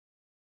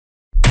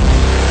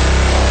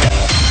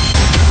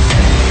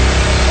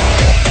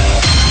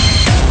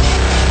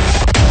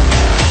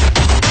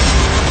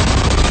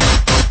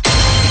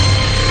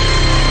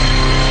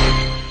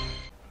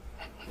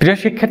প্রিয়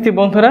শিক্ষার্থী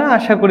বন্ধুরা,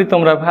 আশা করি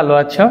তোমরা ভালো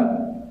আছো।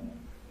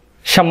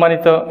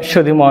 সম্মানিত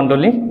সুধী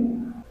মণ্ডলী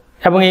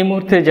এবং এই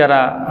মুহূর্তে যারা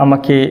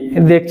আমাকে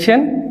দেখছেন,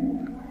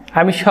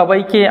 আমি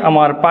সবাইকে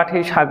আমার পাঠে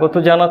স্বাগত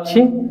জানাচ্ছি।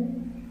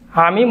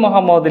 আমি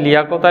মোহাম্মদ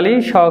লিয়াকত আলী,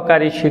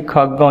 সহকারী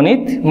শিক্ষক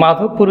গণিত,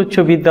 মাধবপুর উচ্চ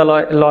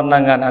বিদ্যালয়,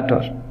 লন্ডাঙ্গা,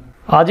 নাটোর।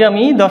 আজ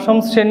আমি দশম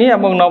শ্রেণী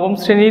এবং নবম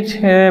শ্রেণীর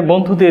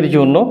বন্ধুদের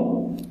জন্য,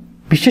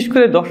 বিশেষ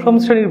করে দশম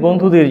শ্রেণীর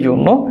বন্ধুদের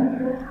জন্য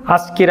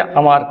আজকের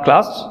আমার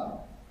ক্লাস।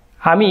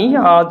 আমি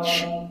আজ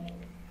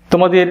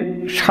তোমাদের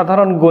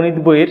সাধারণ গণিত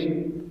বইয়ের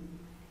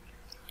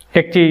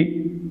একটি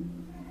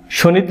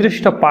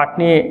সুনির্দিষ্ট পাঠ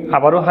নিয়ে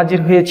আবারও হাজির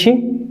হয়েছি।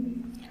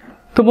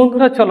 তো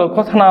বন্ধুরা, চলো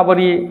কথা না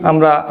বাড়িয়ে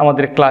আমরা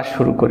আমাদের ক্লাস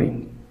শুরু করি।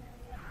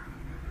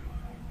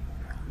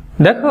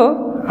 দেখো,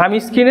 আমি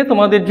স্ক্রিনে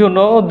তোমাদের জন্য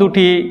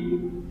দুটি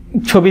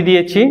ছবি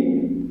দিয়েছি।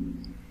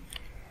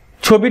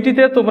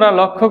 ছবিটিতে তোমরা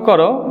লক্ষ্য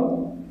করো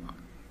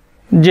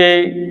যে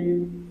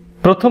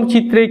প্রথম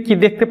চিত্রে কি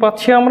দেখতে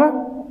পাচ্ছি আমরা।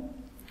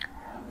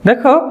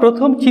 দেখো,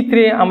 প্রথম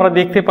চিত্রে আমরা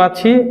দেখতে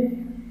পাচ্ছি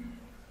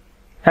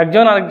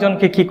একজন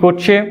আরেকজনকে কি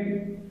করছে,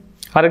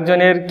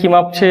 আরেকজনের কি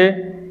মাপছে,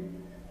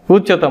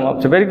 উচ্চতা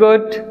মাপছে। Very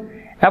good.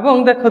 এবং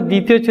দেখো,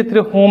 দ্বিতীয় চিত্রে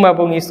হোম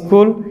এবং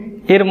স্কুল,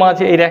 এর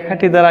মাঝে এই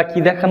রেখাটি দ্বারা কি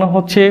দেখানো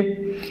হচ্ছে,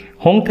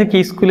 হোম থেকে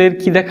স্কুলের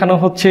কি দেখানো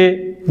হচ্ছে,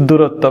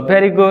 দূরত্ব।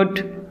 Very good.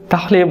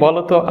 তাহলে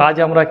বলো তো আজ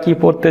আমরা কি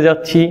পড়তে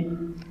যাচ্ছি?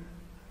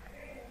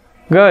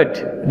 গুড,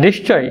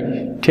 নিশ্চয়ই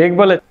ঠিক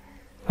বলে।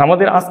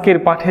 আমাদের আজকের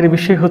পাঠের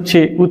বিষয় হচ্ছে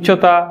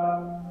উচ্চতা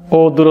ও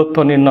দূরত্ব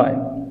নির্ণয়।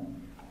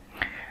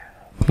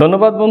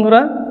 ধন্যবাদ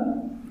বন্ধুরা।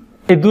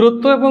 এই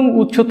দূরত্ব এবং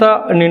উচ্চতা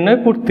নির্ণয়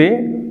করতে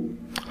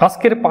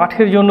আজকের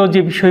পাঠের জন্য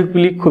যে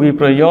বিষয়গুলি খুবই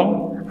প্রয়োজন,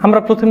 আমরা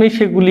প্রথমেই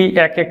সেগুলি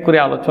এক এক করে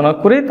আলোচনা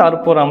করে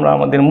তারপর আমরা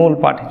আমাদের মূল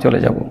পাঠে চলে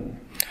যাব।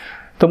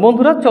 তো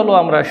বন্ধুরা, চলো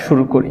আমরা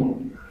শুরু করি।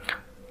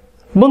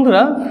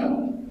 বন্ধুরা,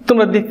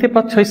 তোমরা দেখতে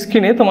পাচ্ছ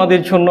স্ক্রিনে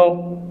তোমাদের জন্য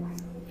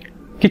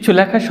কিছু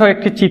লেখা সহ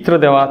একটি চিত্র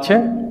দেওয়া আছে।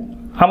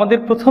 আমাদের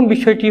প্রথম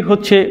বিষয়টি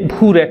হচ্ছে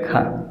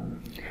ভূরেখা।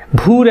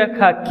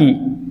 ভূরেখা কি,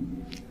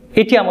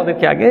 এটি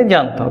আমাদেরকে আগে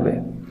জানতে হবে।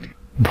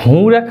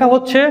 ভূরেখা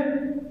হচ্ছে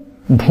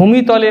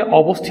ভূমিতলে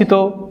অবস্থিত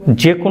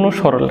যে কোনো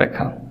সরল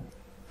রেখা।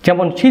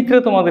 যেমন চিত্রে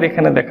তোমাদের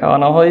এখানে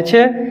দেখানো হয়েছে,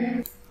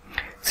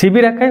 সিবি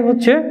রেখাই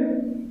হচ্ছে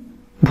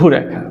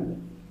ভূরেখা।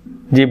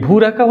 যে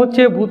ভূরেখা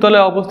হচ্ছে ভূতলে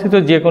অবস্থিত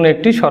যে কোনো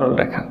একটি সরল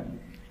রেখা।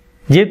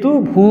 যেহেতু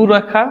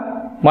ভূরেখা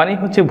মানে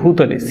হচ্ছে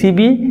ভূতলে,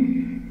 সিবি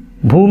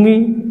ভূমি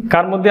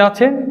কার মধ্যে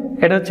আছে,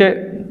 এটা হচ্ছে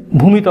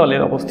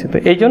ভূমিতলের অবস্থিত,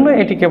 এই জন্য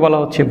এটিকে বলা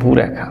হচ্ছে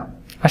ভূরেখা।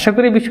 আশা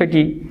করি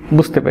বিষয়টি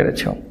বুঝতে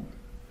পেরেছ।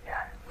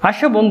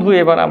 আসো বন্ধু,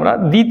 এবার আমরা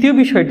দ্বিতীয়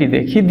বিষয়টি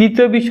দেখি।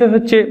 দ্বিতীয় বিষয়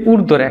হচ্ছে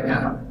ঊর্ধ্বরেখা।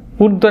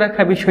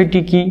 ঊর্ধ্বরেখা বিষয়টি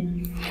কি?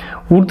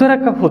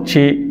 ঊর্ধ্বরেখা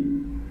হচ্ছে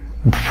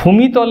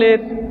ভূমিতলের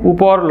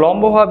উপর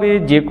লম্বভাবে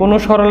যে কোনো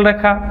সরল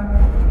রেখা।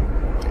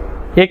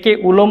 একে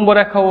উলম্ব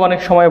রেখাও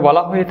অনেক সময়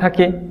বলা হয়ে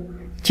থাকে।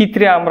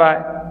 চিত্রে আমরা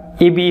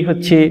এবি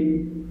হচ্ছে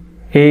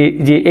এই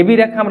যে এবি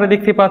রেখা আমরা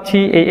দেখতে পাচ্ছি,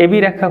 এই এবি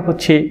রেখা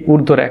হচ্ছে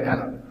ঊর্ধ্বরেখা।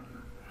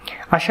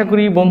 আশা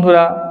করি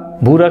বন্ধুরা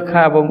ভূরেখা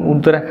এবং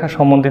ঊর্ধ্বরেখা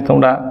সম্বন্ধে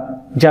তোমরা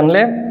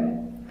জানলে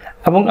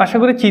এবং আশা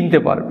করি চিনতে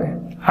পারবে।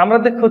 আমরা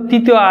দেখো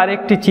তৃতীয়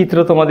আরেকটি চিত্র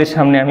তোমাদের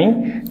সামনে আমি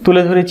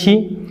তুলে ধরেছি।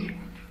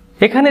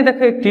 এখানে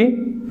দেখো একটি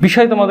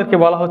বিষয় তোমাদেরকে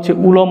বলা হচ্ছে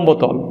উলম্ব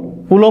তল।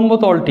 উলম্ব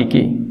তলটি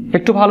কি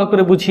একটু ভালো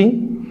করে বুঝি।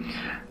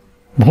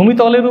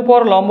 ভূমিতলের উপর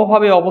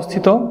লম্বভাবে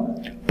অবস্থিত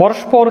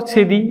পরস্পর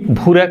ছেদি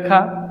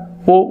ভূরেখা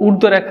ও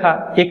ঊর্ধ্বরেখা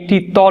একটি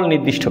তল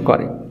নির্দিষ্ট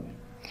করে।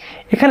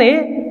 এখানে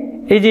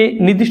এই যে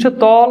নির্দিষ্ট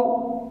তল,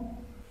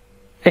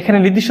 এখানে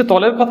নির্দিষ্ট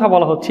তলের কথা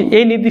বলা হচ্ছে।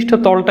 এই নির্দিষ্ট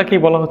তলটাকে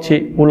বলা হচ্ছে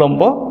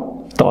উলম্ব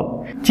তল।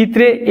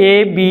 চিত্রে এ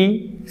বি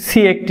সি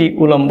একটি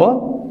উলম্ব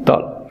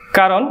তল,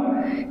 কারণ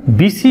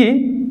বিসি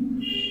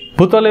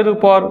ভূতলের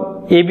উপর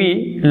এবি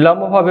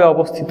লম্বভাবে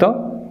অবস্থিত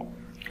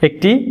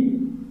একটি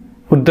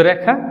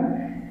ঊর্ধ্বরেখা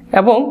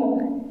এবং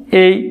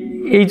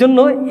এই জন্য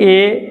এ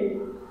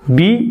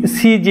বি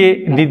সি যে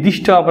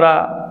নির্দিষ্ট আমরা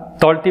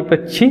তলটি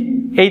পাচ্ছি,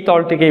 এই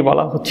তলটিকেই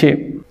বলা হচ্ছে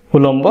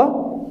উলম্ব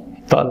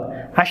তল।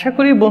 আশা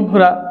করি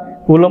বন্ধুরা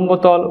উলম্ব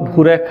তল,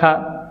 ভূরেখা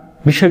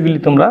বিষয়গুলি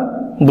তোমরা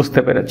বুঝতে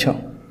পেরেছ।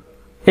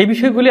 এই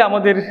বিষয়গুলি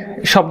আমাদের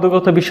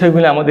শব্দগত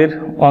বিষয়গুলি আমাদের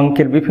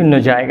অঙ্কের বিভিন্ন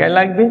জায়গায়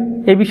লাগবে।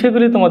 এই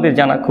বিষয়গুলি তোমাদের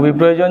জানা খুবই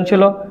প্রয়োজন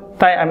ছিল,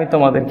 তাই আমি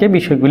তোমাদেরকে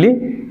বিষয়গুলি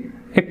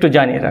একটু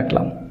জানিয়ে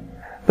রাখলাম।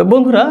 তো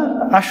বন্ধুরা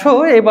আসো,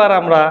 এবার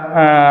আমরা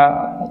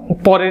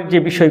পরের যে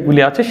বিষয়গুলি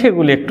আছে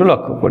সেগুলি একটু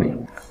লক্ষ্য করি।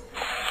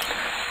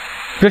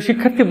 প্রিয়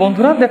শিক্ষার্থী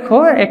বন্ধুরা, দেখো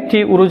একটি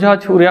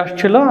উড়োজাহাজ উড়ে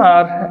আসছিল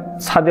আর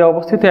ছাদে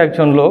অবস্থিত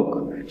একজন লোক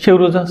সেই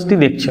উড়োজাহাজটি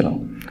দেখছিল।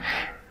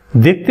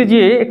 দেখতে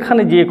গিয়ে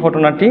এখানে যে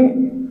ঘটনাটি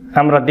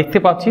আমরা দেখতে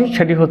পাচ্ছি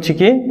সেটি হচ্ছে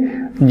কি,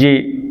 যে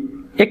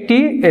একটি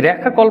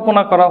রেখা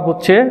কল্পনা করা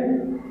হচ্ছে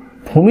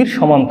ভূমির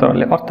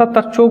সমান্তরালে, অর্থাৎ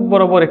তার চোখ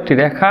বরাবর একটি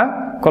রেখা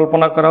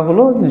কল্পনা করা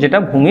হলো যেটা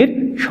ভূমির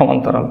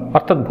সমান্তরাল,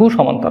 অর্থাৎ ভূ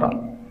সমান্তরাল।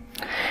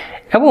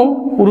 এবং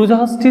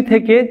উড়োজাহাজটি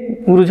থেকে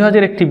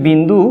উড়োজাহাজের একটি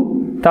বিন্দু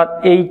তার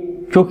এই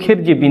চোখের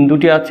যে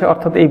বিন্দুটি আছে,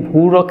 অর্থাৎ এই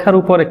ভূরেখার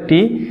উপর একটি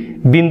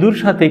বিন্দুর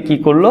সাথে কি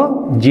করলো,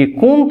 যে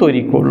কোণ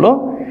তৈরি করলো,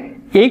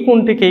 এই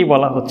কোণটিকেই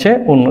বলা হচ্ছে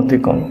উন্নতি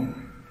কোণ।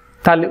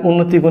 তাহলে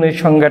উন্নতি কোণের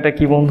সংজ্ঞাটা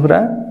কি বন্ধুরা?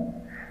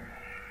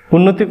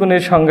 উন্নতি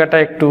কোণের সংজ্ঞাটা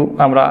একটু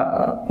আমরা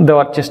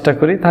দেওয়ার চেষ্টা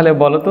করি। তাহলে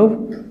বলো তো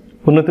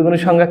উন্নতি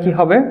কোণের সংজ্ঞা কি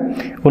হবে?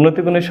 উন্নতি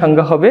কোণের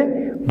সংজ্ঞা হবে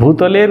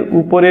ভূতলের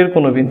উপরের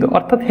কোনো বিন্দু,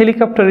 অর্থাৎ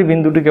হেলিকপ্টারের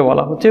বিন্দুটিকে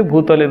বলা হচ্ছে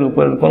ভূতলের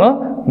উপরের কোনো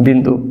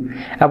বিন্দু,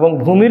 এবং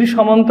ভূমির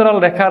সমান্তরাল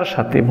রেখার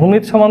সাথে,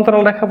 ভূমির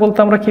সমান্তরাল রেখা বলতে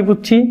আমরা কি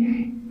বুঝছি?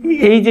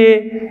 এই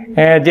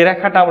যে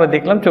রেখাটা আমরা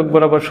দেখলাম চোখ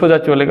বরাবর সোজা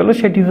চলে গেল,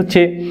 সেটি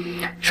হচ্ছে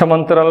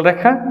সমান্তরাল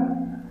রেখা।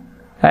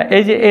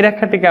 এই যে এই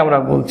রেখাটিকে আমরা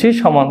বলছি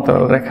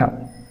সমান্তরাল রেখা।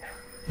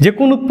 যে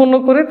কোণ উৎপন্ন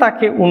করে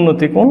তাকে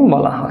উন্নতি কোণ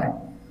বলা হয়।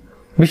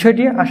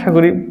 বিষয়টি আশা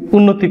করি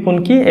উন্নতি কোণ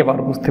কি এবার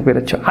বুঝতে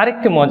পেরেছ।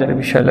 আরেকটি মজার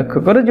বিষয় লক্ষ্য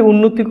করে যে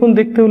উন্নতি কোণ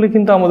দেখতে হলে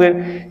কিন্তু আমাদের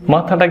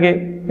মাথাটাকে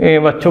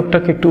বা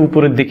চোখটাকে একটু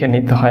উপরের দিকে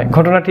নিতে হয়।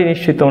 ঘটনাটি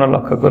নিশ্চয়ই তোমরা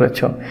লক্ষ্য করেছ।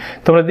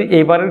 তোমরা যদি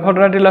এবারের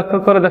ঘটনাটি লক্ষ্য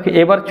করো, দেখো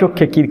এবার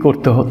চোখকে কি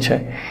করতে হচ্ছে।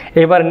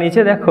 এবার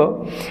নিচে দেখো,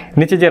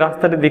 নিচে যে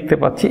রাস্তাটি দেখতে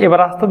পাচ্ছি, এবার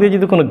রাস্তা দিয়ে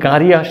যদি কোনো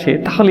গাড়ি আসে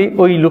তাহলে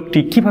ওই লোকটি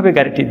কিভাবে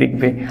গাড়িটি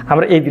দেখবে,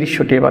 আমরা এই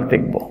দৃশ্যটি এবার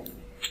দেখব।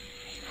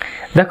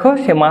 দেখো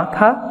সে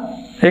মাথা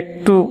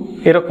একটু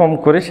এরকম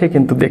করে সে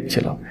কিন্তু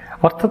দেখছিল,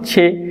 অর্থাৎ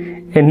সে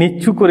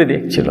নিচু করে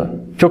দেখছিল,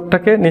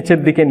 চোখটাকে নিচের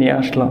দিকে নিয়ে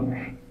আসলো।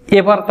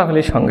 এবার তাহলে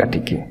সংজ্ঞাটি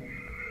কি?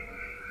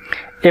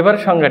 এবার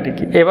সংজ্ঞাটি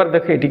কি? এবার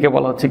দেখো এটিকে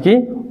বলা হচ্ছে কি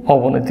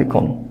অবনতি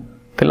কোণ।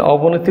 তাহলে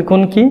অবনতি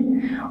কোণ কি?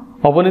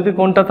 অবনতি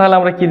কোণটা তাহলে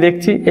আমরা কি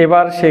দেখছি?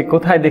 এবার সে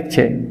কোথায়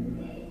দেখছে?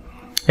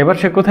 এবার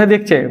সে কোথায়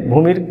দেখছে?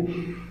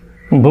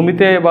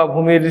 ভূমিতে বা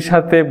ভূমির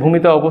সাথে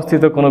ভূমিতে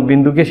অবস্থিত কোনো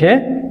বিন্দুকে সে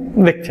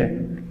দেখছে।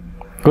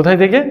 কোথায়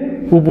থেকে?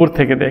 উপর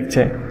থেকে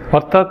দেখছে।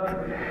 অর্থাৎ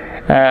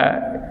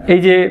এই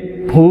যে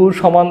ভূ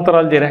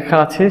সমান্তরাল যে রেখা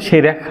আছে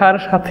সেই রেখার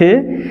সাথে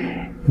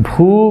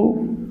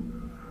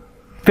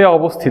ভূতে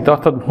অবস্থিত,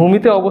 অর্থাৎ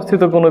ভূমিতে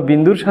অবস্থিত কোনো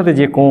বিন্দুর সাথে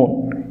যে কোণ,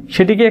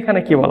 সেটিকে এখানে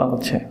কি বলা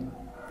হচ্ছে?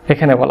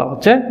 এখানে বলা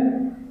হচ্ছে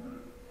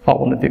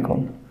অবনতি কোণ।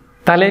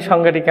 তাহলে এই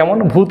সংজ্ঞাটি কেমন?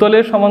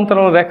 ভূতলের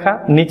সমান্তরাল রেখা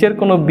নিচের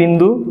কোনো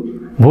বিন্দু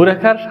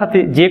ভূরেখার সাথে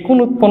যে কোণ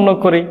উৎপন্ন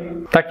করে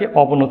তাকে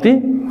অবনতি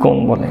কোণ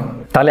বলে।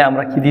 তাহলে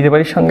আমরা কি দিতে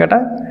পারি সংজ্ঞাটা?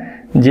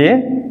 যে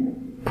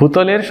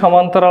ভূতলের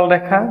সমান্তরাল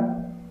রেখা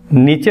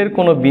নিচের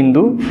কোনো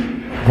বিন্দু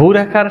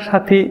ভূরেখার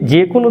সাথে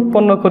যে কোণ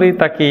উৎপন্ন করে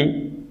তাকে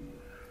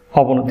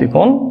অবনতি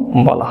কোণ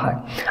বলা হয়।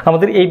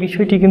 আমাদের এই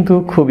বিষয়টি কিন্তু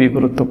খুবই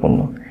গুরুত্বপূর্ণ,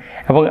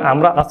 এবং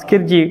আমরা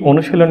আজকের যে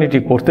অনুশীলনীটি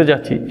করতে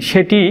যাচ্ছি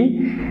সেটি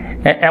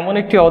এমন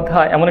একটি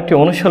অধ্যায়, এমন একটি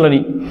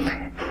অনুশীলনী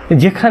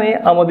যেখানে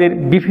আমাদের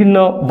বিভিন্ন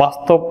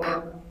বাস্তব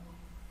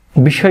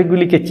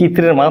বিষয়গুলিকে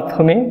চিত্রের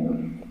মাধ্যমে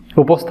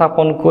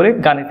উপস্থাপন করে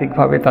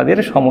গাণিতিকভাবে তাদের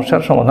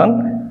সমস্যার সমাধান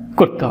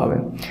করতে হবে।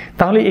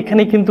 তাহলে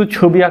এখানে কিন্তু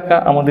ছবি আঁকা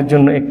আমাদের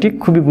জন্য একটি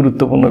খুবই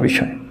গুরুত্বপূর্ণ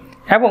বিষয়,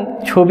 এবং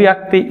ছবি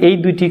আঁকতে এই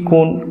দুইটি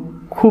কোণ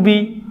খুবই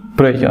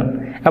প্রয়োজন।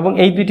 এবং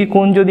এই দুইটি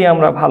কোণ যদি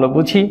আমরা ভালো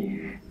বুঝি,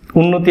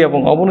 উন্নতি এবং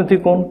অবনতি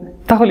কোণ,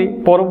 তাহলে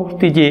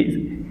পরবর্তী যে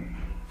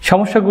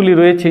সমস্যাগুলি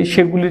রয়েছে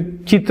সেগুলির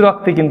চিত্র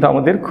আঁকতে কিন্তু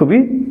আমাদের খুবই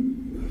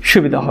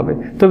সুবিধা হবে।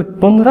 তো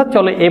বন্ধুরা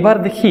চলো এবার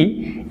দেখি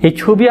এই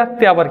ছবি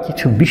আঁকতে আবার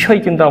কিছু বিষয়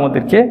কিন্তু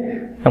আমাদেরকে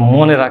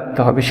মনে রাখতে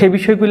হবে। সেই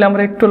বিষয়গুলি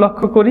আমরা একটু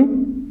লক্ষ্য করি।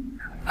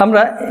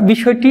 আমরা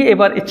বিষয়টি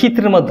এবার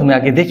চিত্রের মাধ্যমে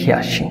আগে দেখে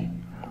আসি,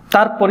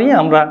 তারপরে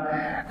আমরা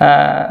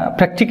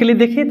প্র্যাকটিক্যালি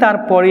দেখি,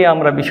 তারপরে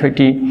আমরা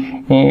বিষয়টি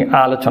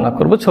আলোচনা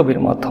করব ছবির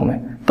মাধ্যমে।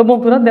 তো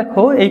বন্ধুরা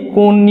দেখো এই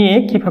কোণ নিয়ে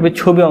কিভাবে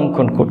ছবি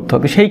অঙ্কন করতে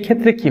হবে, সেই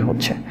ক্ষেত্রে কি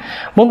হচ্ছে।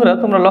 বন্ধুরা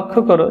তোমরা লক্ষ্য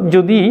করো,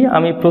 যদি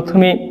আমি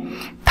প্রথমে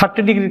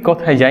 30 ডিগ্রির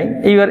কথায় যাই,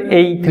 এইবার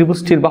এই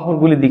ত্রিভুজটির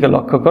বাহুগুলির দিকে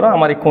লক্ষ্য করো,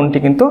 আমার এই কোণটি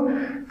কিন্তু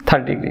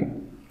 30 ডিগ্রি।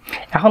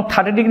 এখন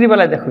 30 ডিগ্রি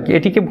বেলায় দেখো কি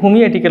এটিকে ভূমি,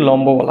 এটিকে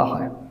লম্ব বলা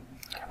হয়,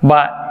 বা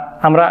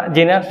আমরা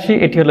জেনে আসছি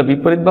এটি হলো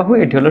বিপরীত বাহু,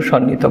 এটি হলো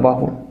সন্নিহিত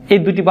বাহু। এই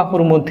দুটি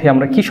বাহুর মধ্যে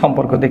আমরা কি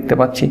সম্পর্ক দেখতে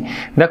পাচ্ছি?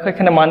 দেখো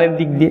এখানে মানের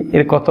দিক দিয়ে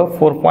এর কত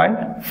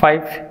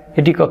 4.5,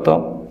 এটি কত?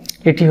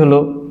 এটি হলো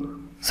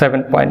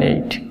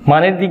 7.8।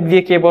 মানের দিক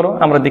দিয়ে কে বড়?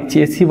 আমরা দেখছি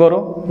এসি বড়,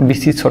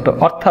 বিসি ছোট।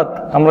 অর্থাৎ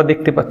আমরা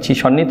দেখতে পাচ্ছি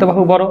সন্নিহিত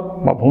বাহু বড়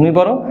বা ভূমি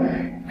বড়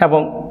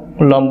এবং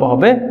লম্ব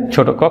হবে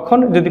ছোট। কখন?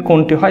 যদি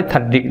কোণটি হয়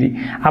 30 ডিগ্রি।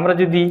 আমরা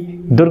যদি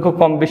দৈর্ঘ্য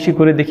কম বেশি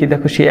করে দেখি,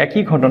 দেখো সে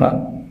একই ঘটনা,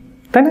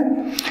 তাই না?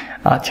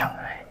 আচ্ছা,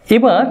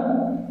 এবার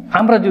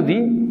আমরা যদি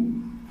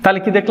তাহলে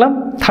কি দেখলাম?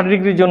 30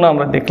 ডিগ্রির জন্য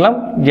আমরা দেখলাম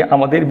যে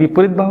আমাদের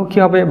বিপরীত বাহু কি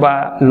হবে বা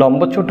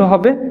লম্ব ছোট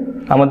হবে,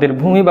 আমাদের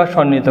ভূমি বা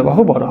সন্নিহিত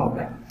বাহু বড়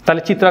হবে।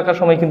 তাহলে চিত্র আঁকার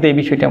সময় কিন্তু এই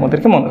বিষয়টি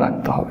আমাদেরকে মনে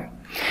রাখতে হবে।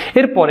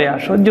 এরপরে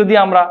আসো, যদি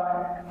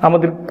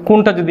আমাদের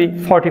কোণটা যদি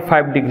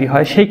 45 ডিগ্রি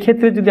হয়, সেই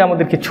ক্ষেত্রে যদি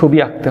আমাদেরকে ছবি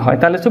আঁকতে হয়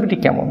তাহলে ছবিটি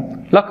কেমন?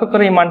 লক্ষ্য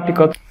করে এই মানটি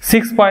কত?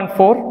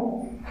 6.4,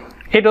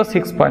 এটাও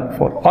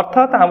 6.4।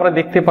 অর্থাৎ আমরা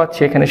দেখতে পাচ্ছি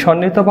এখানে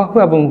সন্নিহিত বাহু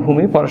এবং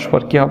ভূমি পরস্পর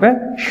কি হবে?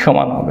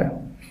 সমান হবে।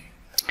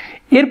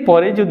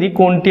 এরপরে যদি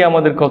কোণটি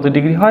আমাদের কত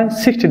ডিগ্রি হয়?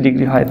 60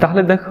 ডিগ্রি হয়।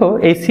 তাহলে দেখো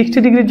এই 60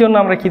 ডিগ্রির জন্য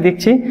আমরা কি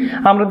দেখছি?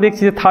 আমরা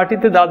দেখছি যে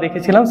 30-তে যা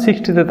দেখেছিলাম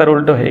 60-তে তার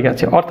উল্টো হয়ে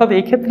গেছে। অর্থাৎ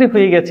এই ক্ষেত্রে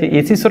হয়ে গেছে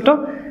এসি ছোট,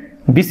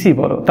 বিসি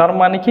বড়। তার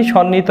মানে কি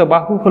সন্নিহিত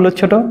বাহু হলো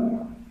ছোট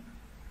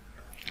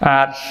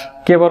আর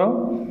কে বড়?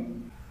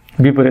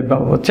 বিপরীত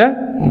বাহু হচ্ছে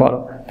বড়।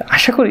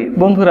 আশা করি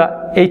বন্ধুরা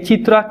এই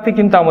চিত্র আঁকতে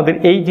কিন্তু আমাদের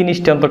এই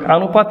জিনিসটা অন্তত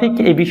আনুপাতিক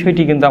এই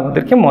বিষয়টি কিন্তু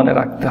আমাদেরকে মনে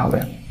রাখতে হবে।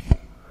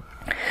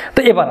 তো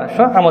এবার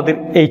আসো আমাদের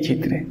এই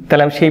চিত্রে,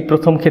 তাহলে আমি সেই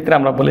প্রথম ক্ষেত্রে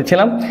আমরা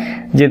বলেছিলাম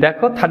যে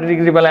দেখো 30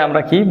 ডিগ্রি বেলায়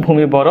আমরা কি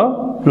ভূমি বড়,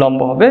 লম্ব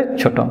হবে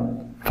ছোট।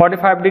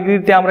 45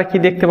 ডিগ্রিতে আমরা কি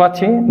দেখতে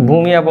পাচ্ছি,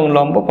 ভূমি এবং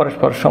লম্ব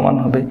পরস্পর সমান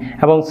হবে।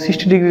 এবং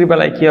 60 ডিগ্রি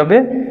বেলায় কি হবে,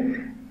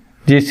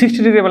 যে 60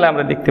 ডিগ্রি বেলায়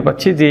আমরা দেখতে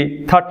পাচ্ছি যে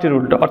 30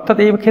 উল্টো, অর্থাৎ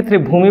এই ক্ষেত্রে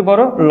ভূমি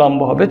বড়, লম্ব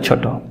হবে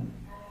ছোট।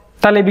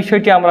 তাহলে এই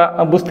বিষয়টি আমরা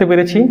বুঝতে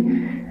পেরেছি।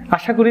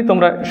 আশা করি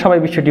তোমরা সবাই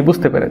বিষয়টি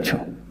বুঝতে পেরেছো।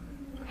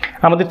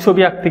 আমাদের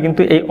ছবি আঁকতে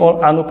কিন্তু এই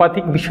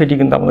আনুপাতিক বিষয়টি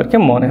কিন্তু আমাদেরকে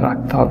মনে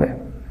রাখতে হবে।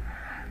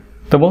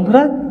 তো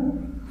বন্ধুরা,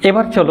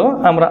 এবার চলো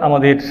আমরা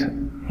আমাদের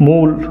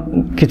মূল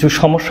কিছু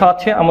সমস্যা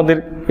আছে আমাদের,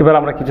 এবার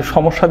আমরা কিছু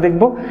সমস্যা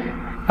দেখব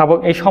এবং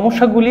এই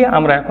সমস্যাগুলি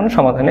আমরা এখন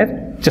সমাধানের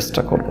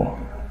চেষ্টা করব।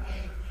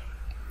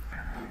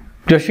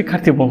 প্রিয়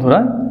শিক্ষার্থী বন্ধুরা,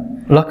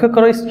 লক্ষ্য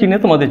করো স্ক্রিনে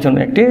তোমাদের জন্য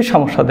একটি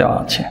সমস্যা দেওয়া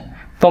আছে।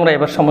 তোমরা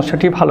এবার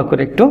সমস্যাটি ভালো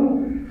করে একটু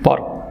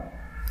পড়ো।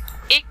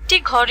 একটি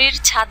ঘরের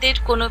ছাদের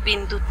কোনো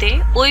বিন্দুতে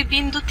ওই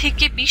বিন্দু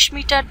থেকে 20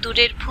 মিটার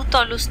দূরের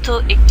ভূতলস্থ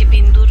একটি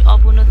বিন্দুর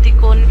অবনতি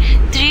কোণ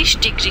 30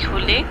 ডিগ্রি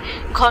হলে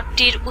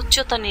ঘরটির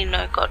উচ্চতা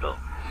নির্ণয় করো।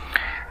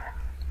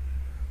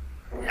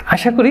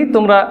 আশা করি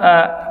তোমরা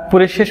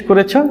পড়ে শেষ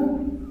করেছ।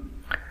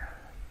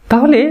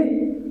 তাহলে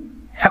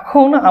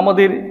এখন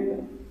আমাদের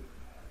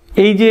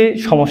এই যে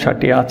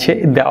সমস্যাটি আছে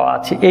দেওয়া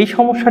আছে, এই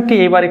সমস্যাটি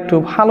এবার একটু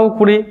ভালো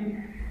করে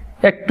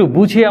একটু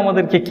বুঝে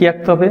আমাদেরকে কি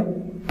আঁকতে হবে,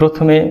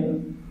 প্রথমে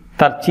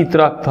তার চিত্র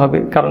আঁকতে হবে।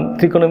 কারণ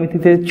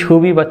ত্রিকোণমিতিতে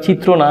ছবি বা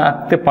চিত্র না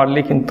আঁকতে পারলে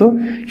কিন্তু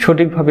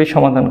সঠিকভাবে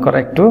সমাধান করা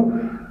একটু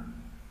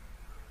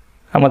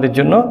আমাদের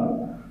জন্য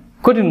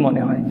কঠিন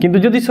মনে হয়। কিন্তু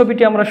যদি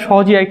ছবিটি আমরা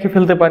সহজেই এঁকে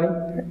ফেলতে পারি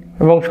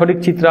এবং সঠিক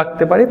চিত্র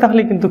আঁকতে পারি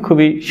তাহলে কিন্তু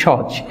খুবই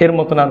সহজ, এর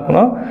মতন আর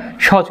কোনো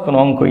সহজ কোনো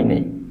অঙ্কই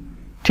নেই,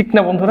 ঠিক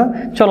না বন্ধুরা?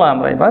 চলো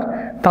আমরা এবার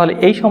তাহলে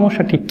এই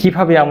সমস্যাটি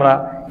কিভাবে আমরা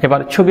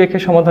এবার ছবি এঁকে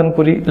সমাধান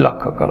করি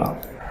লক্ষ্য করো।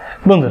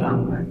 বন্ধুরা,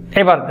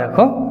 এবার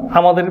দেখো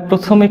আমাদের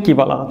প্রথমে কি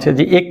বলা হচ্ছে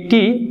যে একটি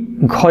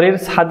ঘরের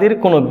ছাদের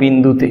কোনো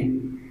বিন্দুতে,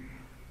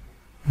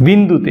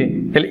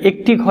 তাহলে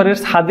একটি ঘরের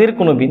ছাদের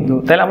কোনো বিন্দু,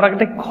 তাহলে আমরা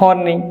একটা ঘর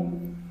নেই,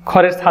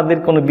 ঘরের ছাদের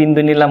কোনো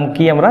বিন্দু নিলাম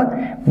কি, আমরা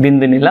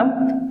বিন্দু নিলাম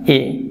এ।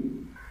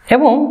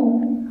 এবং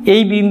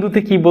এই বিন্দুতে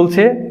কি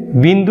বলছে,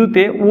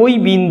 বিন্দুতে ওই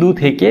বিন্দু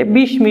থেকে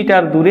 20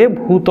 মিটার দূরে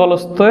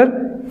ভূতলস্থের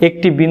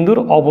একটি বিন্দুর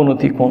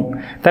অবনতি কোণ।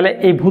 তাহলে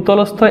এই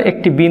ভূতলস্থ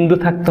একটি বিন্দু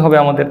থাকতে হবে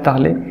আমাদের,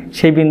 তাহলে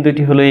সেই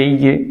বিন্দুটি হলো এই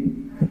যে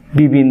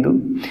বি বিন্দু,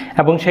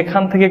 এবং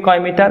সেখান থেকে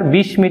কয় মিটার,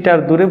 20 মিটার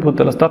দূরে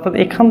ভূতলস্থ, অর্থাৎ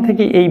এখান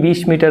থেকে এই 20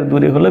 মিটার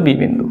দূরে হলো বি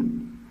বিন্দু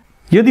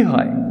যদি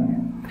হয়।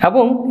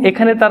 এবং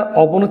এখানে তার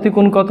অবনতি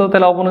কোণ কত,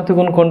 তাহলে অবনতি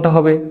কোণ কোনটা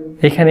হবে,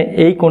 এখানে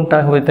এই কোণটা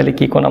হবে, তাহলে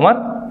কি কোণ, আমার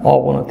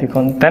অবনতি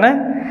কোণ, তাই না?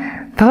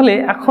 তাহলে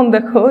এখন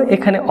দেখো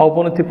এখানে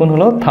অবনতি কোণ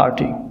হলো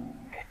 30।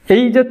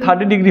 এই যে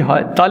 30 ডিগ্রি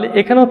হয় তাহলে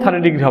এখানেও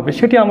 30 ডিগ্রি হবে,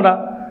 সেটি আমরা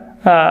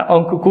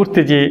অঙ্ক করতে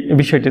যে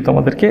বিষয়টি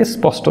তোমাদেরকে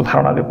স্পষ্ট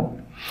ধারণা দেব।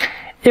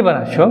 এবার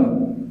আসো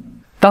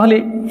তাহলে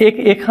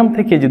এখান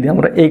থেকে যদি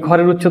আমরা এই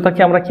ঘরের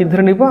উচ্চতাকে আমরা কি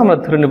ধরে নিব, আমরা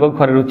ধরে নেব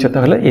ঘরের উচ্চতা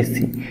হলো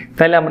এসি।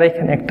 তাহলে আমরা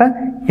এখানে একটা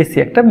এসি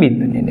একটা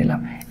বিন্দু নিয়ে নিলাম।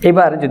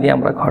 এবার যদি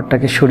আমরা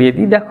ঘরটাকে সরিয়ে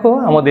দিই, দেখো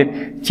আমাদের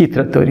চিত্র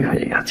তৈরি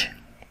হয়ে গেছে।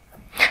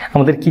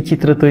 আমাদের কি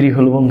চিত্র তৈরি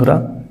হলো বন্ধুরা?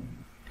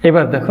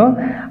 এবার দেখো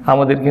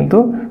আমাদের কিন্তু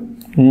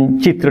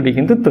চিত্রটি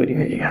কিন্তু তৈরি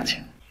হয়ে গেছে।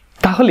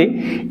 তাহলে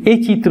এই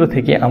চিত্র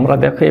থেকে আমরা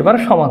দেখো এবার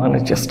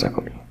সমাধানের চেষ্টা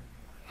করি।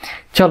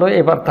 চলো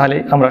এবার তাহলে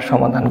আমরা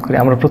সমাধান করি।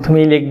 আমরা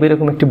প্রথমেই লিখবো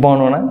এরকম একটি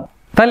বর্ণনা।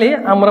 তাহলে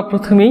আমরা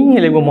প্রথমেই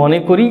লিখবো, মনে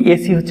করি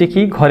এসি হচ্ছে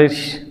কি ঘরের,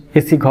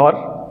 এসি ঘর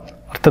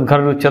অর্থাৎ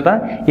ঘরের উচ্চতা,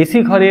 এসি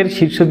ঘরের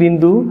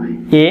শীর্ষবিন্দু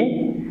এ,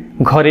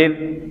 ঘরের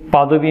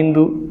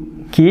পাদবিন্দু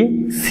কি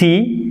সি,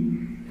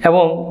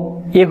 এবং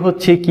এ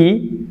হচ্ছে কি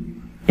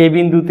এ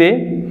বিন্দুতে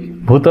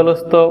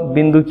ভূতলস্থ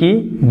বিন্দু কি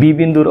বি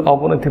বিন্দুর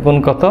অবনতি কোণ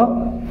কত,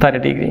 30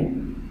 ডিগ্রি।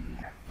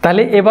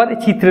 তাহলে এবার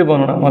চিত্রের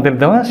বর্ণনা আমাদের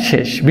দেওয়া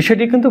শেষ।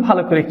 বিষয়টি কিন্তু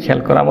ভালো করে খেয়াল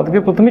করা, আমাদেরকে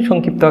প্রথমে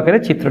সংক্ষিপ্ত আকারে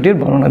চিত্রটির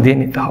বর্ণনা দিয়ে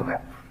নিতে হবে।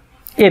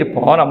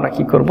 এরপর আমরা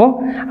কি করব,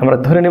 আমরা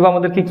ধরে নেব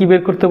আমাদেরকে কি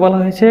বের করতে বলা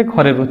হয়েছে,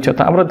 ঘরের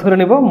উচ্চতা। আমরা ধরে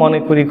নেব, মনে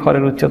করি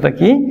ঘরের উচ্চতা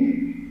কি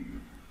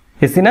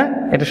এসি না,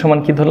 এটা সমান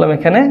কি ধরলাম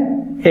এখানে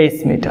 8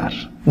 মিটার,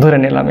 ধরে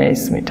নিলাম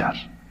 8 মিটার।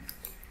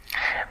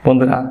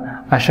 বন্ধুরা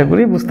আশা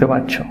করি বুঝতে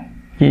পারছো,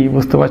 কি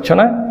বুঝতে পারছো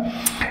না?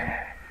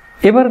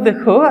 এবার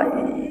দেখো,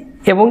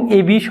 এবং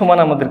এবি সমান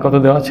আমাদের কত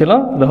দেওয়া ছিল,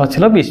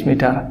 20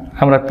 মিটার,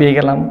 আমরা পেয়ে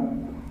গেলাম।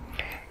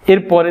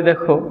 এরপরে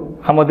দেখো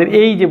আমাদের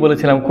এই যে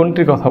বলেছিলাম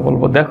কোণটির কথা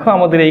বলবো, দেখো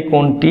আমাদের এই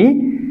কোণটি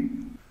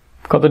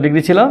কত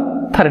ডিগ্রি ছিল,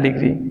 30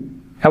 ডিগ্রি,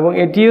 এবং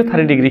এটিও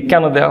 30 ডিগ্রি।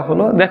 কেন দেওয়া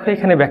হলো দেখো,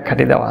 এখানে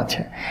ব্যাখ্যাটি দেওয়া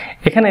আছে।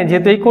 এখানে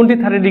যেহেতু এই কোণটি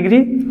 30 ডিগ্রি,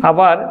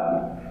 আবার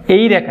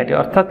এই রেখাটি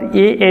অর্থাৎ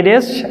এ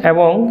ড্যাশ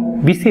এবং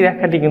বিসি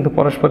রেখাটি কিন্তু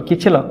পরস্পর কি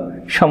ছিল,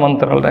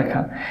 সমান্তরাল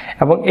রেখা,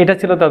 এবং এটা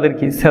ছিল তাদের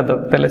কি ছেদক।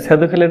 তাহলে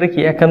ছেদক হলে এটা কি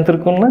একান্তর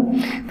কোণ না?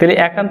 তাহলে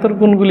একান্তর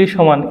কোণগুলি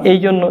সমান, এই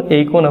জন্য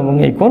এই কোণ এবং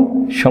এই কোণ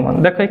সমান।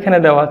 দেখো এখানে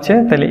দেওয়া আছে,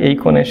 তাহলে এই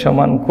কোণের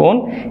সমান কোণ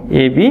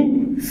এ বি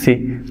সি।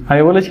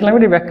 আমি বলেছিলাম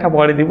এটি ব্যাখ্যা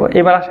পরে দিব।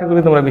 এবার আশা করি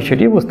তোমরা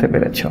বিষয়টি বুঝতে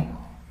পেরেছ।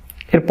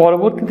 এর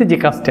পরবর্তীতে যে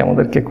কাজটি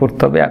আমাদেরকে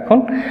করতে হবে, এখন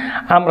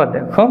আমরা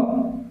দেখো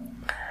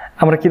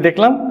আমরা কি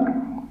দেখলাম,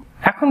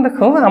 এখন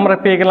দেখো আমরা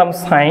পেয়ে গেলাম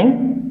সাইন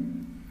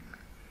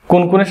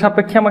কোন কোণের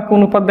সাপেক্ষে আমাকে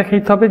অনুপাত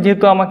দেখাইতে হবে,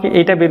 যেহেতু আমাকে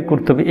এটা বের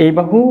করতে হবে, এই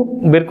বাহু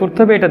বের করতে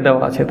হবে, এটা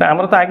দেওয়া আছে। তাই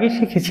আমরা তো আগেই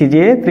শিখেছি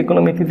যে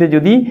ত্রিকোণমিতিতে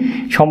যদি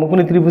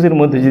সমকোণী ত্রিভুজের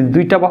মধ্যে যদি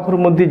দুইটা বাহুর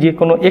মধ্যে যে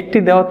কোনো একটি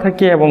দেওয়া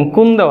থাকে এবং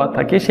কোণ দেওয়া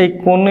থাকে, সেই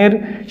কোণের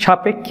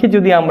সাপেক্ষে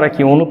যদি আমরা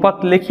কি অনুপাত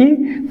লিখি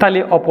তাহলে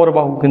অপর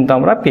বাহু কিন্তু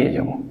আমরা পেয়ে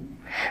যাব।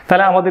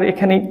 তাহলে আমাদের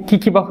এখানে কি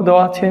কি বাহু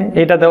দেওয়া আছে?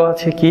 এটা দেওয়া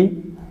আছে কি,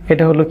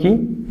 এটা হলো কি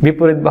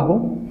বিপরীত বাহু,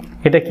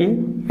 এটা কি,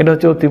 এটা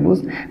হচ্ছে অতিভুজ।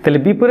 তাহলে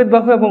বিপরীত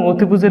বাহু এবং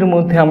অতিভুজের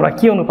মধ্যে আমরা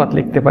কি অনুপাত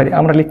লিখতে পারি?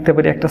 আমরা লিখতে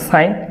পারি একটা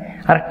সাইন,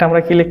 আর একটা আমরা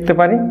কি লিখতে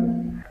পারি?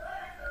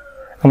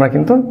 আমরা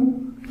কিন্তু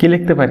কি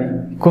লিখতে পারি?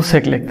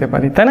 কোসেক লিখতে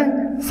পারি, তাই না?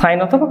 সাইন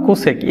অথবা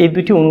কোসেক, এই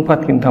দুটি অনুপাত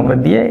কিন্তু আমরা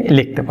দিয়ে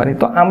লিখতে পারি।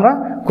 তো আমরা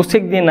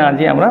কোসেক দিয়ে না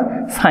দিয়ে আমরা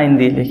সাইন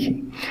দিয়ে লিখি।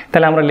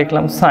 তাহলে আমরা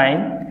লিখলাম সাইন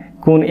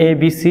কোণ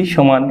ABC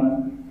সমান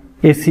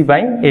AC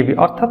বাই AB,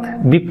 অর্থাৎ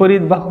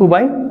বিপরীত বাহু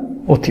বাই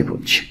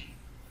অতিভুজ।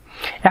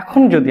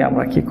 এখন যদি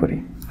আমরা কি করি,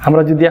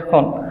 আমরা যদি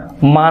এখন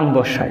মান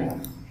বসাই,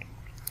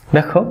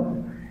 দেখো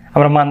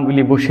আমরা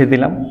মানগুলি বসিয়ে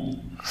দিলাম।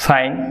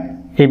 সাইন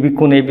AB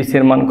কোণ ABC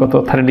এর মান কত?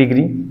 30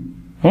 ডিগ্রি।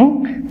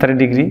 30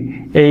 ডিগ্রি।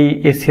 এই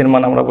AC এর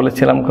মান আমরা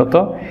বলেছিলাম কত?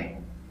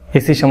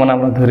 AC সমান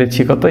আমরা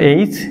ধরেছি কত?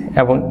 H,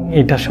 এবং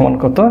এটা সমান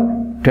কত?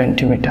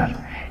 20 মিটার।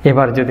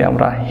 এবার যদি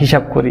আমরা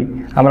হিসাব করি,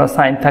 আমরা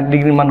সাইন 30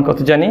 ডিগ্রির মান কত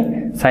জানি?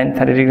 সাইন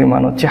 30 ডিগ্রির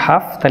মান হচ্ছে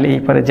হাফ। তাহলে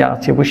এই পারে যা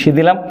আছে বসিয়ে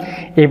দিলাম।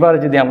 এবার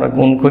যদি আমরা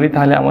গুণ করি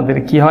তাহলে আমাদের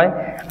কি হয়?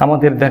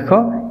 আমাদের দেখো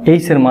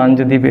H এর মান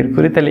যদি বের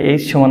করি তাহলে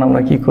H সমান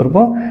আমরা কি করব?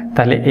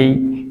 তাহলে এই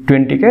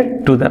 20কে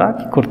 2 দ্বারা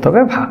কি করতে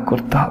হবে? ভাগ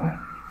করতে হবে।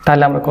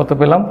 তাহলে আমরা কত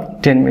পেলাম?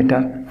 10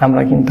 মিটার।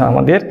 আমরা কিন্তু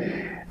আমাদের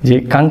যে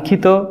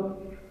কাঙ্ক্ষিত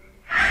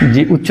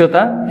যে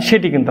উচ্চতা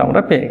সেটি কিন্তু আমরা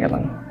পেয়ে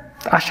গেলাম।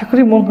 আশা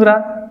করি বন্ধুরা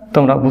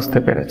তোমরা বুঝতে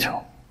পেরেছ।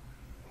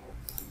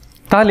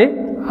 তাহলে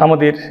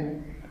আমাদের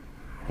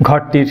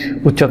ঘরটির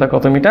উচ্চতা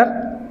কত মিটার?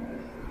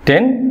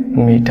 10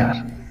 মিটার।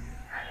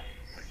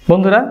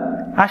 বন্ধুরা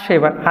আসে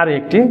এবার আরো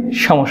একটি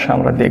সমস্যা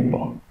আমরা দেখব।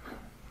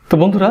 তো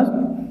বন্ধুরা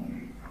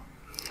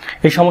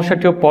এই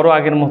সমস্যাটিও পড়ো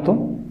আগের মতো।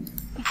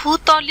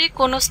 ভূতলে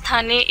কোনো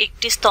স্থানে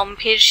একটি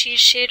স্তম্ভের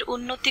শীর্ষের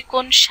উন্নতি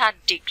কোণ 60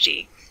 ডিগ্রি।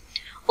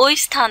 ওই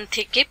স্থান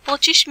থেকে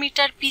 25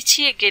 মিটার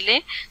পিছিয়ে গেলে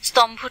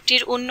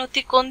স্তম্ভটির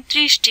উন্নতি কোণ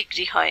 30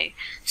 ডিগ্রি হয়।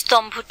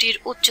 স্তম্ভটির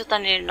উচ্চতা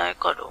নির্ণয়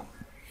করো।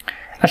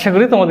 আশা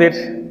করি তোমাদের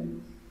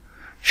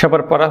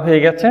সবার পড়া হয়ে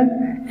গেছে।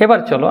 এবার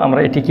চলো আমরা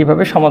এটি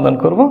কিভাবে সমাধান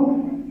করব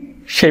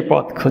সেই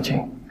পথ খুঁজি।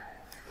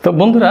 তো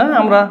বন্ধুরা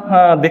আমরা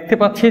দেখতে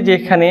পাচ্ছি যে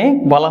এখানে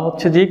বলা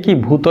হচ্ছে যে কি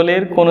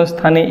ভূতলের কোন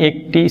স্থানে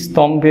একটি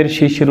স্তম্ভের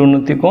শীর্ষের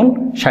উন্নতি কোণ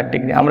 60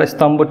 ডিগ্রি। আমরা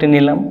স্তম্ভটি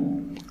নিলাম,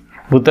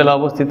 ভূতলে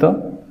অবস্থিত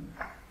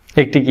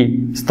একটি কি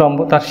স্তম্ভ,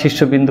 তার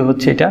শীর্ষবিন্দু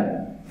হচ্ছে এটা,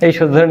 এই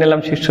ধরে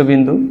নিলাম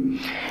শীর্ষবিন্দু।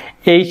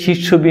 এই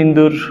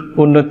শীর্ষবিন্দুর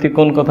উন্নতি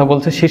কোণ কথা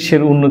বলছে,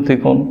 শীর্ষের উন্নতি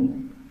কোণ।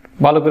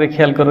 ভালো করে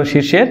খেয়াল করো,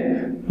 শীর্ষের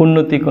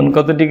উন্নতি কোণ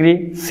কত ডিগ্রি?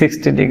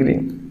 60 ডিগ্রি।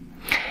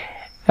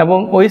 এবং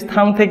ওই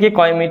স্থান থেকে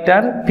কয়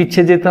মিটার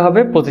পিছিয়ে যেতে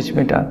হবে? 25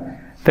 মিটার।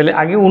 তাহলে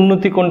আগে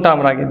উন্নতি কোণটা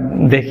আমরা আগে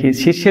দেখি,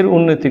 শীর্ষের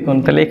উন্নতি কোণ।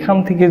 তাহলে এখান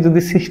থেকে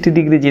যদি 60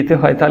 ডিগ্রি যেতে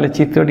হয় তাহলে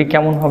চিত্রটি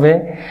কেমন হবে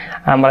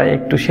আমরা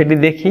একটু সেটি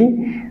দেখি।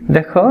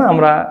 দেখো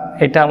আমরা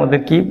এটা আমাদের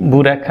কি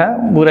ভূরেখা,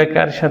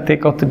 ভূরেখার সাথে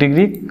কত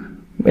ডিগ্রি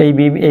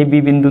এই বি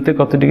বিন্দুতে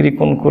কত ডিগ্রি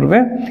কোণ করবে?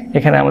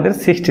 এখানে আমাদের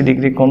 60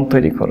 ডিগ্রি কোণ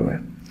তৈরি করবে।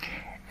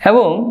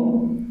 এবং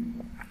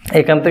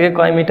এখান থেকে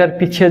কয় মিটার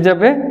পিছিয়ে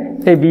যাবে?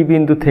 এই বি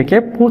বিন্দু থেকে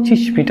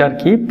 25 মিটার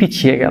কি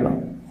পিছিয়ে গেল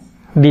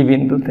ডি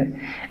বিন্দুতে।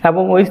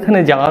 এবং ওই স্থানে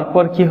যাওয়ার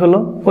পর কি হলো?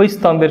 ওই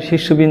স্তম্ভের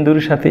শীর্ষবিন্দুর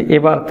সাথে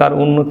এবার তার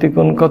উন্নতি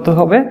কোণ কত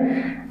হবে?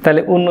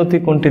 তাহলে উন্নতি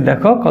কোণটি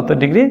দেখো কত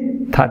ডিগ্রি?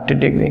 30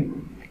 ডিগ্রি।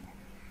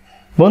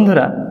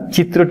 বন্ধুরা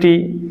চিত্রটি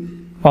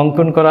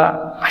অঙ্কন করা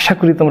আশা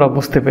করি তোমরা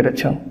বুঝতে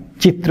পেরেছ।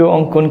 চিত্র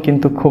অঙ্কন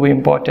কিন্তু খুব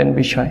ইম্পর্টেন্ট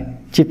বিষয়।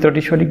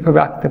 চিত্রটি সঠিকভাবে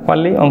আঁকতে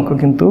পারলেই অঙ্ক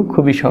কিন্তু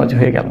খুবই সহজ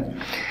হয়ে গেল।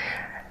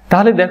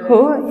 তাহলে দেখো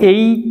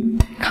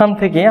এইখান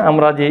থেকে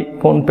আমরা যে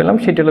কোণ পেলাম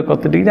সেটি হলো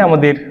কত ডিগ্রি?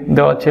 আমাদের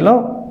দেওয়া ছিল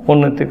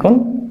উন্নতি কোণ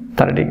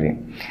 30 ডিগ্রি।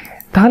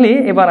 তাহলে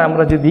এবার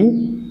আমরা যদি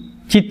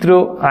চিত্র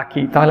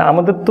আঁকি তাহলে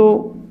আমাদের তো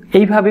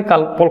এইভাবে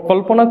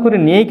কল্পনা করে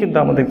নিয়েই কিন্তু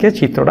আমাদেরকে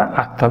চিত্রটা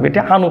আঁকতে হবে।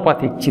 এটা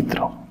আনুপাতিক চিত্র।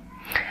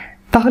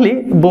 তাহলে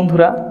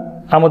বন্ধুরা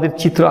আমাদের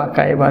চিত্র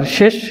আঁকা এবার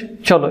শেষ।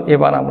 চলো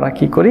এবার আমরা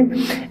কি করি?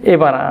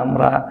 এবার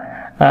আমরা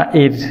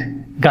এর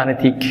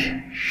গাণিতিক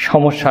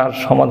সমস্যার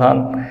সমাধান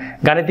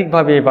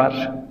গাণিতিকভাবে এবার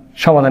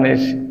সমাধানের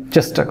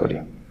চেষ্টা করি।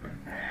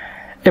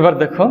 এবার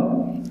দেখো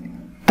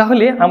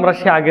তাহলে আমরা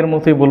সে আগের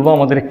মতোই বলবো,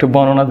 আমাদের একটু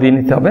বর্ণনা দিয়ে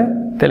নিতে হবে।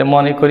 তাহলে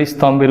মনে করি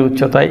স্তম্ভের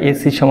উচ্চতায়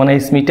AC সমান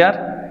H মিটার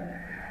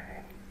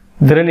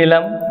ধরে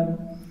নিলাম,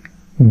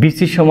 BC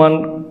সমান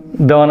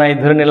দেওয়া নাই,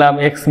 ধরে নিলাম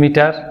X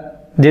মিটার,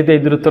 যেহেতু এই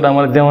দূরত্বটা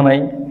আমার দেওয়া নাই।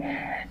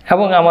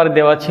 এবং আমার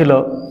দেওয়া ছিল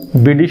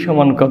BD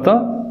সমান কত?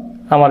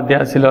 আমার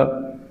দেওয়া ছিল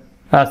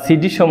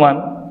CD সমান,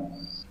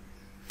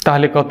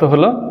 তাহলে কত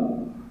হলো?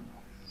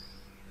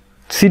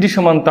 CD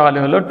সমান তাহলে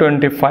হলো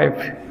 25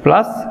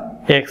 প্লাস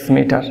X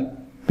মিটার।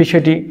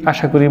 বিষয়টি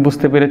আশা করি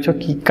বুঝতে পেরেছ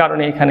কি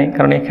কারণে এখানে,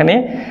 কারণ এখানে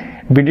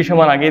BD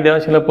সমান আগেই দেওয়া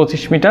ছিল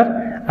 25 মিটার,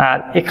 আর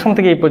এখান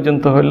থেকে এই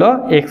পর্যন্ত হলো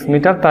X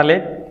মিটার। তাহলে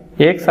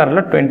এক্স আর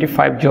হলো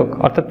 25 যোগ,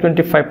 অর্থাৎ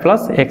 25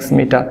 প্লাস এক্স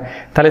মিটার।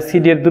 তাহলে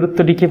সিডি এর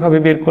দূরত্বটি কীভাবে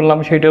বের করলাম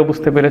সেটাও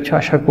বুঝতে পেরেছো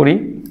আশা করি।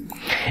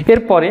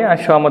 এরপরে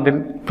আসো আমাদের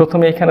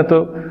প্রথমে এখানে তো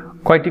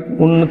কয়টি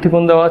উন্নতি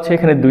কোণ দেওয়া আছে,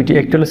 এখানে দুইটি,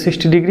 একটি হলো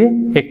 60 ডিগ্রি,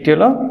 একটি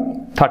হলো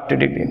 30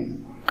 ডিগ্রি।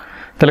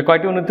 তাহলে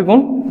কয়টি উন্নতি কোণ?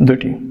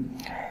 দুটি।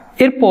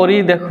 এরপরে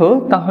দেখো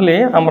তাহলে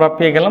আমরা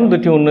পেয়ে গেলাম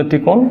দুটি উন্নতি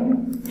কোণ।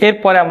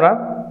 এরপরে আমরা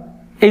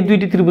এই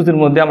দুইটি ত্রিভুজের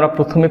মধ্যে আমরা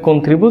প্রথমে কোন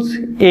ত্রিভুজ,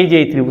 এই যে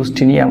এই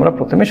ত্রিভুজটি নিয়ে আমরা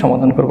প্রথমে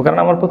সমাধান করব, কারণ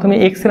আমার প্রথমে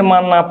এক্স এর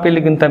মান না পেলে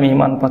কিন্তু আমি এই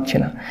মান পাচ্ছি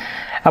না,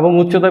 এবং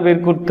উচ্চতা বের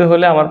করতে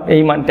হলে আমার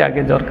এই মানটি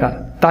আগে দরকার।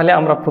 তাহলে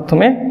আমরা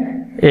প্রথমে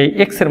এই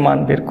এক্স এর মান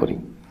বের করি।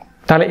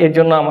 তাহলে এর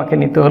জন্য আমাকে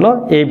নিতে হলো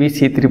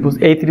এবিসি ত্রিভুজ।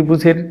 এই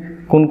ত্রিভুজের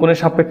কোন কোণের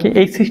সাপেক্ষে,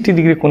 এই 60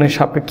 ডিগ্রি কোণের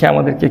সাপেক্ষে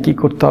আমাদেরকে কি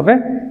করতে হবে,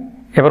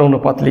 এবার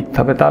অনুপাত লিখতে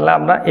হবে। তাহলে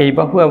আমরা এই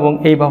বাহু এবং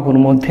এই বাহুর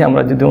মধ্যে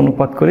আমরা যদি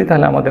অনুপাত করি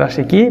তাহলে আমাদের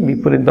আসে কি,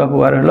 বিপরীত বাহু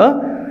আর হলো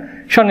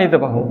সন্নিহিত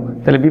বাহু।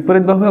 তাহলে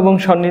বিপরীত বাহু এবং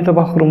সন্নিহিত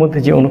বাহুর মধ্যে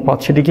যে অনুপাত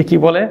সেটিকে কি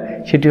বলে,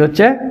 সেটি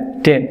হচ্ছে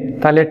 10।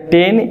 তাহলে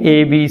 10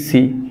 ABC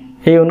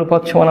এই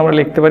অনুপাত সমান আমরা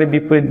লিখতে পারি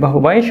বিপরীত বাহু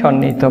বাই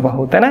সন্নিহিত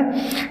বাহু, তাই না?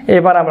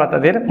 এবার আমরা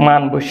তাদের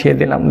মান বসিয়ে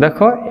দিলাম।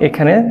 দেখো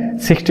এখানে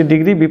 60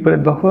 ডিগ্রি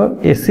বিপরীত বাহু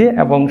এসি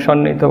এবং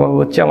সন্নিহিত বাহু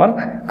হচ্ছে আমার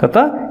কত,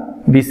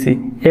 বিসি।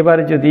 এবার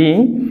যদি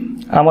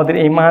আমাদের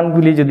এই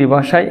মানগুলি যদি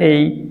বসাই, এই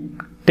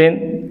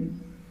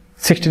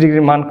 60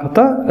 ডিগ্রির মান কত,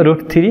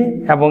 √3,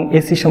 এবং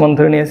এসি সমান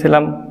ধরে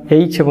নিয়েছিলাম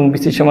এইচ এবং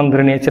বিসি সমান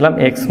ধরে নিয়েছিলাম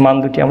এক্স। মান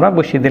দুটি আমরা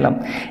বসিয়ে দিলাম।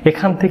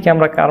 এখান থেকে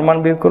আমরা কার মান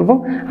বের করব,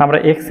 আমরা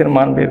এক্স এর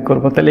মান বের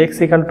করব। তাহলে এক্স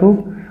ইকাল টু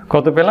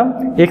কত পেলাম,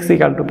 এক্স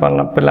ইকাল টু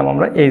পেলাম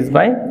আমরা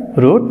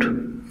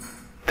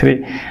h/√3।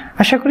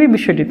 আশা করি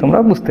বিষয়টি তোমরা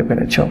বুঝতে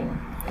পেরেছ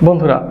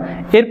বন্ধুরা।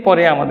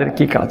 এরপরে আমাদের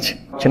কি কাজ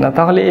হচ্ছে না,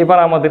 তাহলে এবার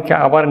আমাদেরকে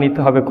আবার নিতে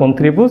হবে কোন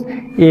ত্রিভুজ,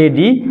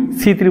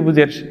 এডিসি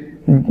ত্রিভুজের,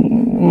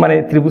 মানে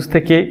ত্রিভুজ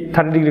থেকে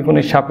 30 ডিগ্রি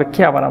কোণের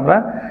সাপেক্ষে আবার আমরা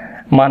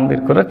মান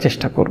বের করার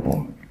চেষ্টা করব।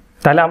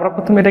 তাহলে আমরা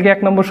প্রথমে এটাকে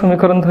 1 নম্বর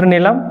সমীকরণ ধরে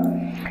নিলাম।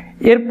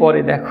 এরপরে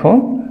দেখো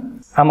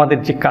আমাদের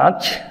যে কাজ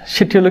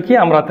সেটি হলো কি,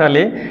 আমরা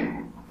তাহলে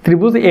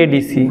ত্রিভুজ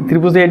এডিসি,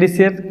 ত্রিভুজ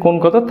এডিসি এর কোণ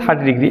কত, 30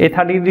 ডিগ্রি। এই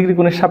 30 ডিগ্রি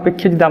কোণের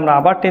সাপেক্ষে যদি আমরা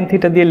আবার tan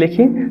থিটা দিয়ে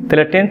লিখি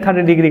তাহলে tan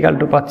 30 ডিগ্রি ইকুয়াল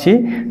টু পাচ্ছি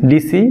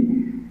ডিসি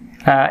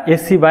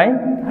এসি বাই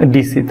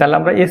ডিসি। তাহলে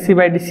আমরা এসি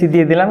বাই ডিসি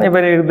দিয়ে দিলাম।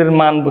 এবারে এদের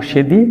মান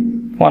বসিয়ে দিই,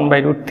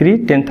 1/√3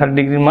 tan 30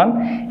 ডিগ্রির মান।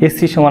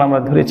 এসি সমান আমরা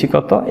ধরেছি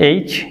কত,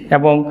 এইচ,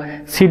 এবং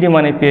সিডি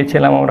মানে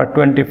পেয়েছিলাম আমরা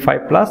 25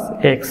 প্লাস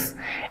এক্স।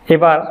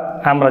 এবার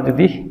আমরা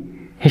যদি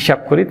হিসাব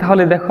করি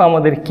তাহলে দেখো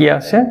আমাদের কি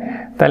আসে,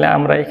 তাহলে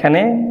আমরা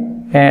এখানে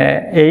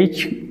এইচ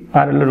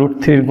আর হলো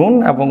 √3 গুণ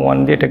এবং 1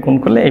 দিয়ে এটা গুণ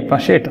করলে এই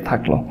পাশে এটা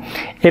থাকলো।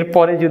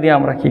 এরপরে যদি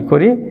আমরা কি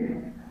করি,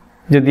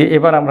 যদি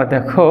এবার আমরা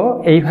দেখো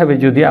এইভাবে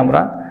যদি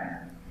আমরা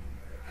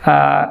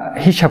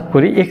হিসাব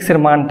করি, এক্স এর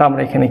মানটা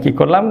আমরা এখানে কি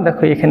করলাম,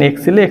 দেখো এখানে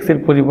এক্স ছিল, এক্স এর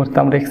পরিবর্তে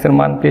আমরা এক্স এর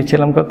মান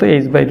পেয়েছিলাম কত,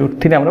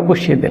 h/√3 আমরা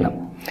বসিয়ে দিলাম।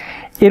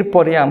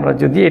 এরপরে আমরা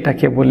যদি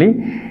এটাকে বলি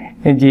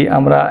যে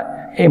আমরা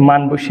এই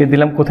মান বসিয়ে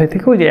দিলাম কোথায়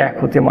থেকে, ওই যে 1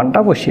 হতে মানটা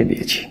বসিয়ে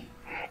দিয়েছি।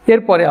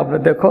 এরপরে আমরা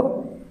দেখো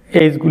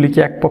এইচগুলিকে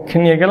এক পক্ষে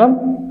নিয়ে গেলাম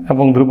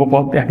এবং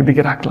ধ্রুবপদ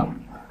একদিকে রাখলাম,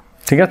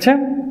 ঠিক আছে?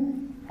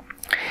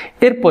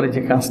 এরপরে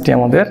যে কাজটি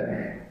আমাদের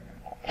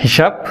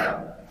হিসাব,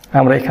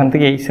 আমরা এখান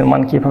থেকে এইচ এর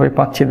মান কিভাবে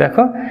পাচ্ছি,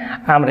 দেখো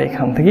আমরা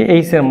এখান থেকে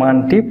এইচ এর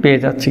মানটি পেয়ে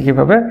যাচ্ছি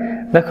কিভাবে,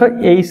 দেখো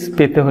এইচ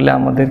পেতে হলে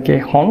আমাদেরকে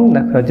এখন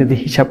দেখো যদি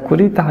হিসাব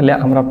করি তাহলে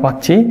আমরা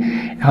পাচ্ছি,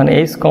 এখন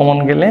এইচ কমন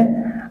গেলে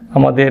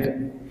আমাদের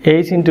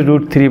h ×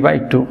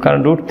 √3/2, কারণ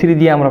 √3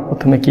 দিয়ে আমরা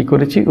প্রথমে কি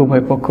করেছি,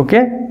 উভয় পক্ষকে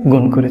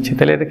গুণ করেছি।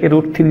 তাহলে এটাকে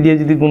 √3 দিয়ে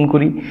যদি গুণ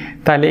করি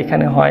তাহলে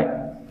এখানে হয়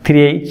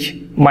 3h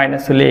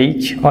মাইনাস হলে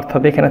h,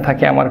 অর্থাৎ এখানে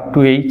থাকে আমার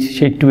 2h,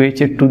 সেই 2h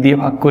এর 2 দিয়ে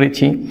ভাগ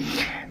করেছি।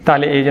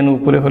 তাহলে এই জন্য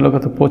উপরে হলো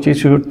কত,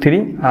 25√3,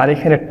 আর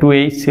এখানে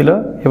 2h ছিল।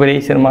 এবার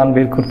h এর মান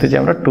বের করতে যে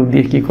আমরা 2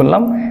 দিয়ে কি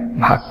করলাম,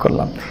 ভাগ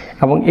করলাম।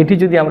 এবং এটি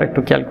যদি আমরা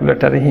একটু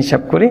ক্যালকুলেটারে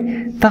হিসাব করি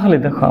তাহলে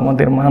দেখো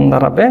আমাদের মান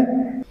দাঁড়াবে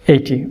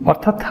এইটি,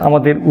 অর্থাৎ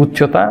আমাদের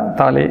উচ্চতা,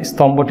 তাহলে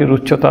স্তম্ভটির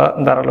উচ্চতা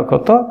দাঁড়ালো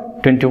কত,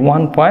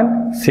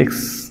 21.6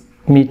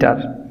 মিটার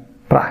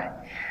প্রায়।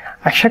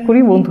 আশা করি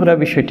বন্ধুরা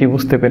বিষয়টি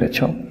বুঝতে পেরেছ।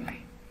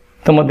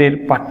 তোমাদের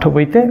পাঠ্য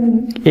বইতে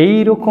এই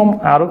রকম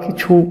আরও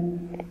কিছু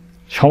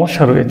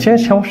সমস্যা রয়েছে,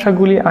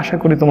 সমস্যাগুলি আশা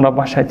করি তোমরা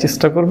বাসায়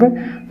চেষ্টা করবে।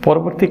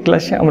 পরবর্তী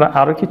ক্লাসে আমরা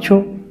আরও কিছু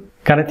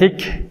গাণিতিক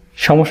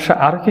সমস্যা,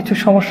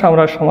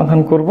 আমরা সমাধান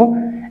করব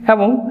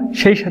এবং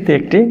সেই সাথে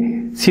একটি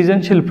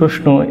সৃজনশীল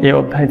প্রশ্ন এই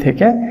অধ্যায়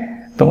থেকে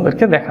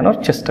তোমাদেরকে দেখানোর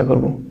চেষ্টা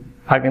করব।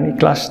 আগামী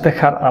ক্লাস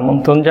দেখার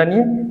আমন্ত্রণ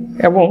জানিয়ে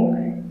এবং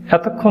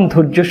এতক্ষণ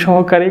ধৈর্য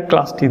সহকারে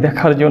ক্লাসটি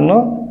দেখার জন্য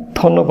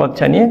ধন্যবাদ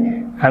জানিয়ে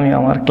আমি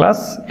আমার ক্লাস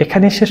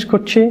এখানে শেষ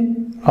করছি।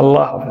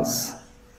 আল্লাহ হাফেজ।